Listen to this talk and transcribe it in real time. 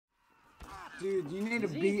Dude, you need to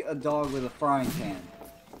beat a dog with a frying pan.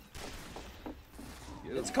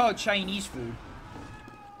 It's called Chinese food.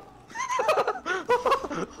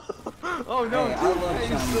 Oh no! Hey, I love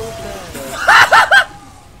Chinese so food.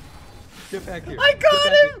 Get back here. I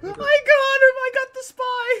got him! I got him! I got the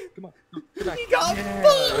spy! Come on, get back. He got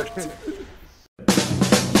fucked!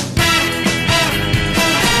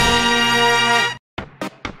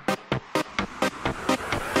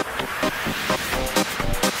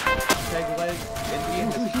 Peg leg,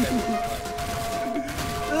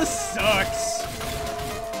 This sucks.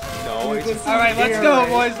 No, it's Alright, let's go,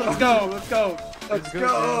 boys. Let's go. Let's go. Let's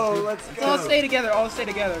go. Let's Let's all go. stay together. All stay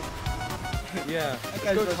together. Yeah, That let's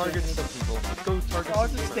guy's go so target shit. some people. Let's go target I'll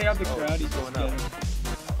some just people. stay on the Oh, ground. He's going going up.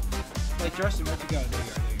 up. Like, Justin, where'd you go? There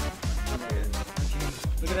you are. There you are.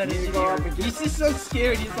 Look at that You go up engineer. again. He's just so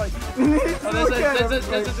scared. He's like, oh, there's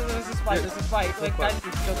a spike. There's a spike. Like, guys,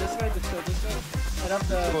 let's go this way. Let's go this way. Head up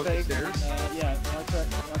the Go up the thing. stairs? Yeah, watch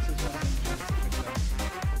this one.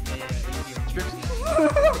 Yeah, Tricks.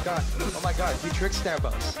 Oh my god, he trick stabbed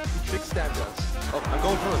us. He trick stabbed us. Oh, I'm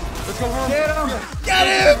going for it. Let's go home. Get him! Get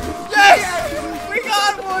him! Yes! We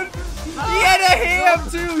got one! He had a ham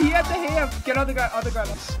too! He had the ham! Get on the ground, on the ground.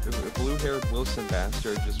 A blue-haired Wilson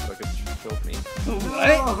bastard just fucking killed me.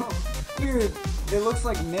 What? Oh, dude, it looks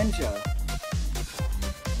like Ninja.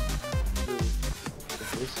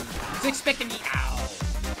 He's expecting me. Ow.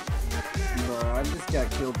 Bro, I just got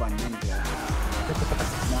killed by Ninja.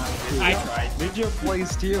 Not cool. I tried. Ninja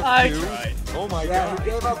plays tier 2. I tried. Oh my Yeah, god. he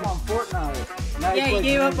gave up on Fortnite. Now Yeah, he plays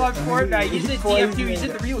gave up on Ninja. Fortnite. He said plays TF2. He said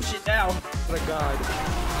Ninja. the real shit now. Oh my god.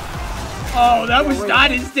 Oh, that was wait.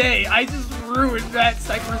 not his day. I just ruined that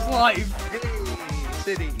Cypher's life. Hey,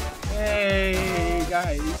 City. Hey,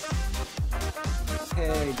 guys.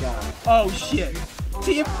 Hey, guys. Oh, shit.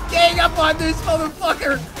 TF gang up on this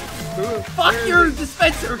motherfucker. Fuck your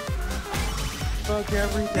dispenser. Fuck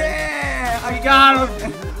everything. Yeah! I got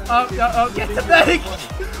him. Oh, get the medic.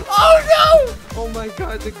 Oh, no. Oh my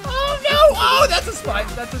god. The Oh, no. Oh, that's a spike.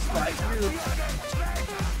 That's a spike.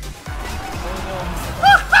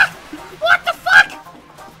 What the fuck?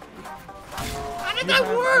 How did that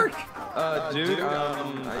work? dude,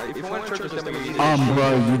 if you want to charge them, we need Bro,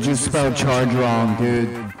 you just spelled charge wrong, dude.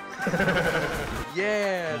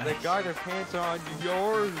 Yeah, the guy with pants are on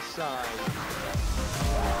your side.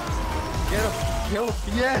 Get him, kill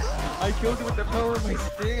him. Yes, I killed him with the power of my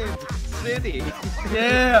stand. City.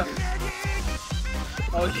 Yeah.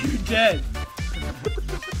 Oh, you dead.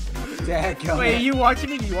 Dadgummit. Wait, are you watching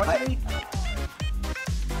me? You watching me?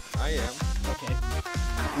 I am. Okay.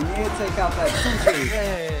 You need to take out that sentry.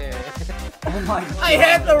 Yeah. Oh my god. I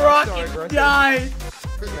had the Sorry, rocket bro. die.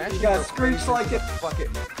 Smash You it, got bro. screeched like it. Fuck it.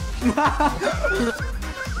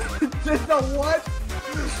 Just a what?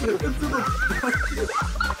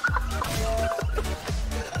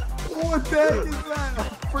 What the heck is that? A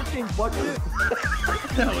freaking bucket?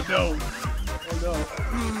 No, no.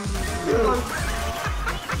 Oh,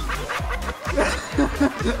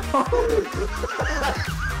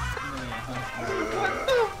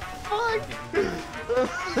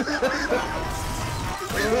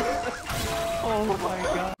 Oh my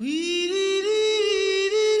god.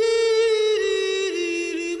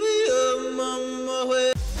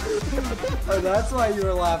 Oh, that's why you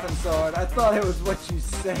were laughing so hard. I thought it was what you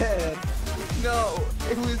said. No,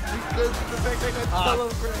 it was because the fact I got no.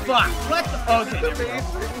 celebrated. Fuck. What the? Okay, there we go.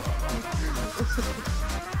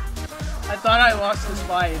 I thought I lost the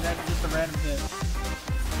spy and then just a random hit.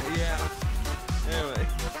 Yeah. Anyway,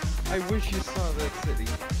 I wish you saw that city.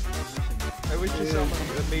 I wish you saw my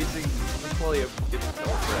amazing play of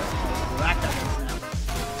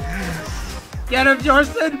Get him,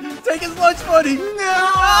 Jorsten! Take his lunch money! No!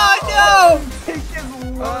 Oh, Take his Oh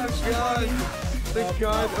lunch. god! The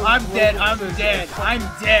god of no! I'm dead, I'm Wolverine. dead, I'm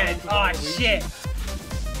dead! Oh, shit!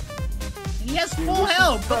 He has full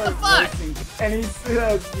health, what the fuck? And he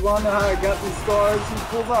says, you wanna know how I got these scars? He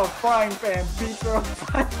pulls out a frying pan, beats her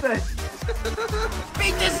upside the face.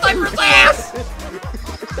 Beat this sniper's ass!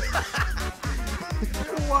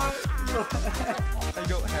 What? I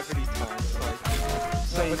don't have any time, so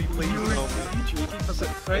somebody please help me.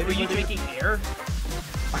 Wait, were you drinking air?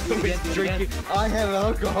 I was drinking. I have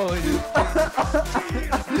alcohol in it.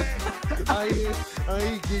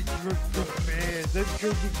 I get drunk from fans. I'm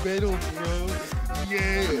drinking metal, bro.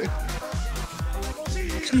 Yeah.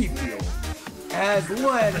 Keep you as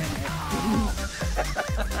Lennon.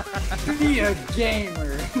 Be a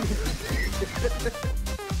gamer.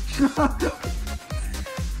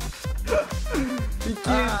 He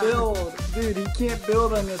can't build. Dude, he can't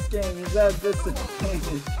build on this game. He's at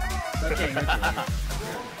disadvantage. Okay.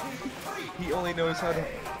 He only knows how to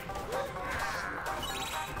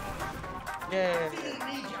Yeah.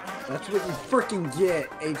 That's what you freaking get,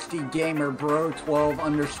 HD Gamer Bro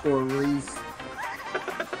 12_Reese.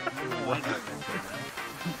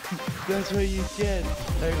 That's what you get.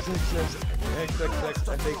 XXX,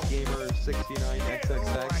 I think gamer 69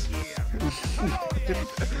 XXX.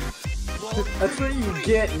 That's what you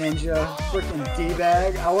get, Ninja. Freaking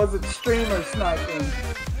D-bag. I wasn't streamer sniping.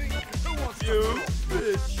 You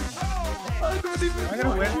bitch. I don't even. Am I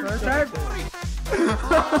gonna win first time?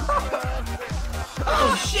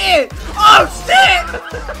 Oh shit! Oh shit!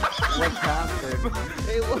 What happened?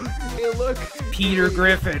 Hey look. Peter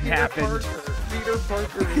Griffin happened. Peter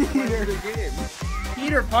Parker is playing the game.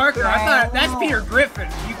 Peter Parker? I thought that's Peter Griffin.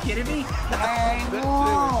 Are you kidding me? Hang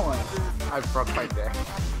on. I broke my neck.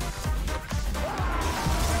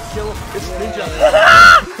 Kill him. It's Ninja.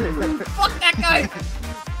 Fuck that guy!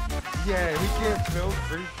 Yeah, he can't film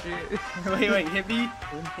free shit. Wait, hit me.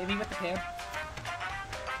 Hit me with the pan.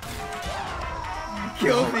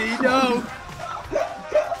 Kill me, no!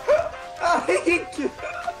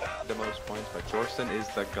 The most points, but Jorsten is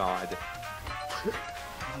the god.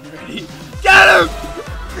 Ready? Get him!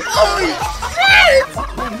 Holy shit! Oh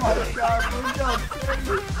my god, Ninja.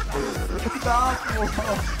 Stop.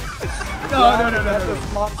 No.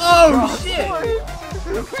 Oh shit!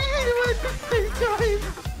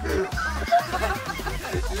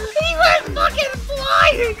 He went fucking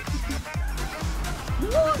flying!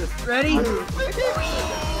 Ready?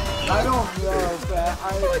 I don't know, man. I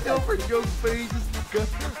go for jokes, but he just goes.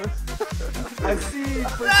 I see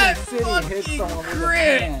That freaking City hit fucking someone with a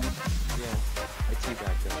crit. pan. Yeah, I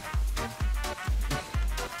teabagged him.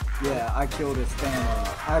 Yeah, I killed his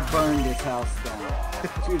family. I burned his house down.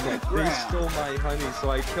 To the They ground. stole my honey, so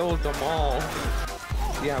I killed them all.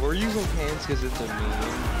 Yeah, we're using pants because it's a meme,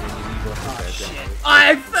 and you need to look at that. Shit.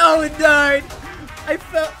 I fell and died! I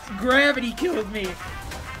fell. Gravity killed me.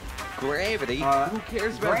 Gravity? Who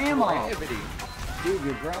cares about grandma. gravity? Dude,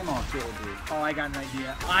 your grandma killed you. Oh, I got an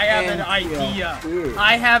idea. I have an idea. Dude.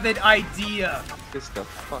 I have an idea. Get the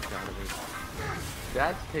fuck out of me.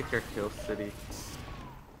 Dad, take your kill, City.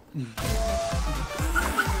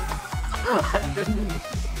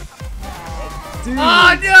 Dude,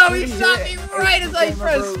 Oh no, he City shot hit me right as I Gamer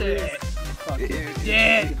pressed Bro it. Reese. Fucking dead.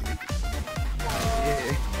 Yeah.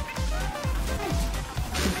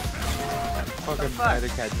 Fucking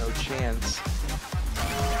medic had no chance.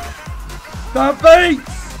 The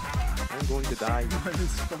beats! I'm going to die.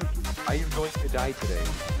 I am going to die today.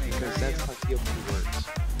 Because that's how TLP works.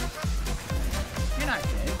 You're not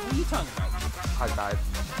dead. What are you talking about? I died.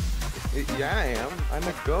 Yeah, I am. I'm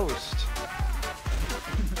a ghost.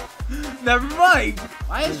 Never mind.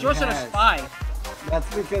 Why is He Jordan a has. spy?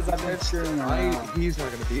 That's because I've been screwing around. He's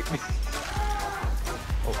not gonna beat me.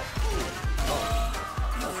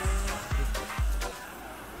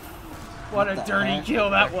 What a the dirty heck? kill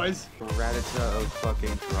that was. Ratata of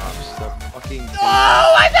fucking drops. The fucking.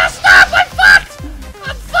 Oh, I messed up! I'm fucked!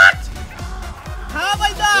 I'm fucked! How am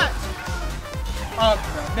I not? Oh,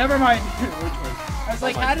 no, never mind. I was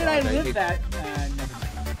like, my how did I God, I live hate- that? Never mind.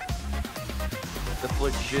 The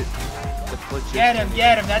legit. Get him.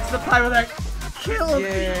 That's the part that killed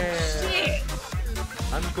Yeah. me. Shit.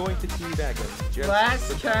 I'm going to teabag him. Just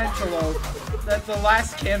Last cantaloupe. That's the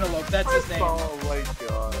last cantaloupe. That's his name. Oh my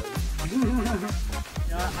god. You know what?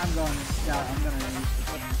 I'm gonna use the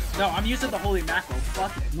thing. No, I'm using the holy mackerel.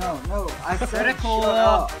 Fuck it. No, I said Critical. shut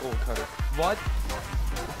up. Skull cutter. What?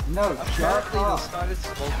 No, shut Apparently the up. started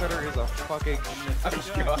skull cutter is a fucking.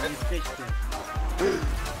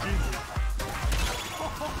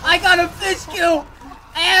 I got a fish kill!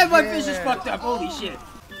 And my fish is fucked up. Holy shit.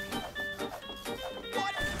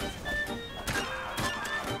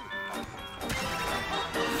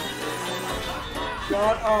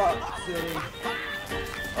 Shut up, City.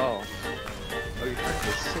 Oh. Oh, you're trying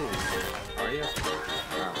to city. Are you?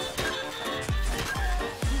 Wow.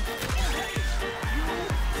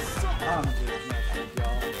 I'm just messing with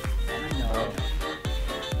y'all. I know.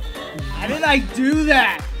 How did I do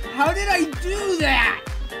that? How did I do that?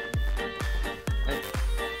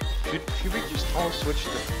 Should we just all switch to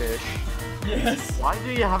fish? Yes. Why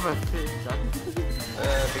do you have a fish?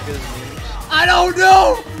 Because memes. I don't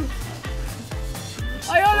know!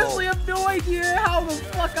 I honestly have no idea how the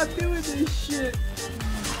fuck I'm doing this shit.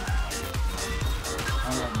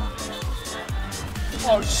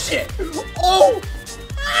 Oh shit! Oh!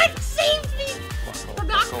 God saved me! The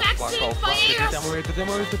knockback saved my ass!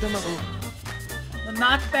 The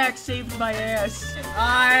knockback saved my ass.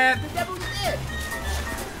 The devil's dead.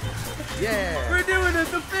 Yeah! We're doing it,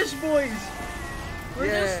 the fish boys. We're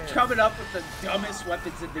Yeah. just coming up with the dumbest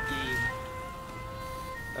weapons in the game.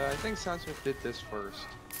 I think Sandsmith did this first.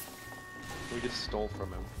 We just stole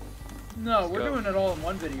from him. No, we're go. doing it all in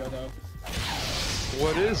one video though.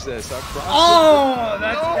 What is this? Oh,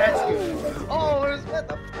 that's good. Oh, what is what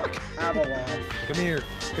the fuck? Avalon. Come here.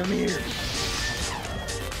 Come here.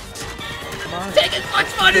 Come on. Take as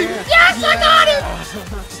much money! Yeah. Yes, I got it!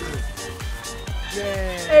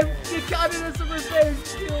 Yeah. And you got it as a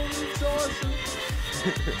revenge kill. It's awesome.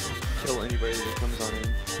 Kill anybody that comes on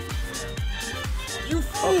in. You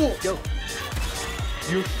fool! Yo.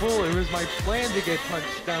 You fool, it was my plan to get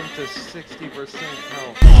punched down to 60%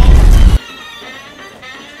 health.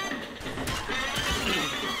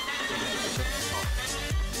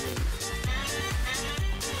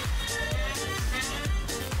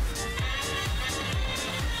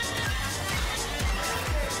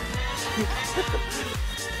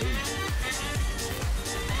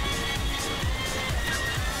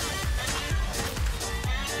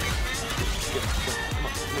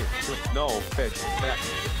 No, fish. Back.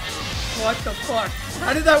 What the fuck?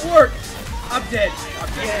 How did that work? I'm dead. I'm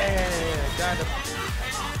dead. Yeah, got him.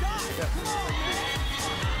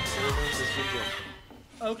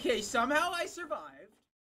 Okay, somehow I survived.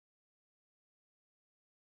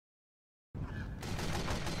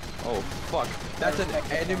 Oh fuck, that's an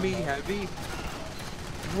enemy heavy?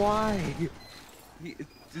 Why?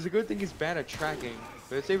 It's a good thing he's bad at tracking,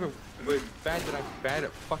 but it's even bad that I'm bad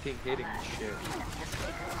at fucking hitting shit.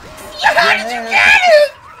 How did you get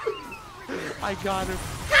it? I got him.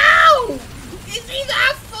 How? Is he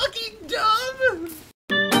that fucking dumb?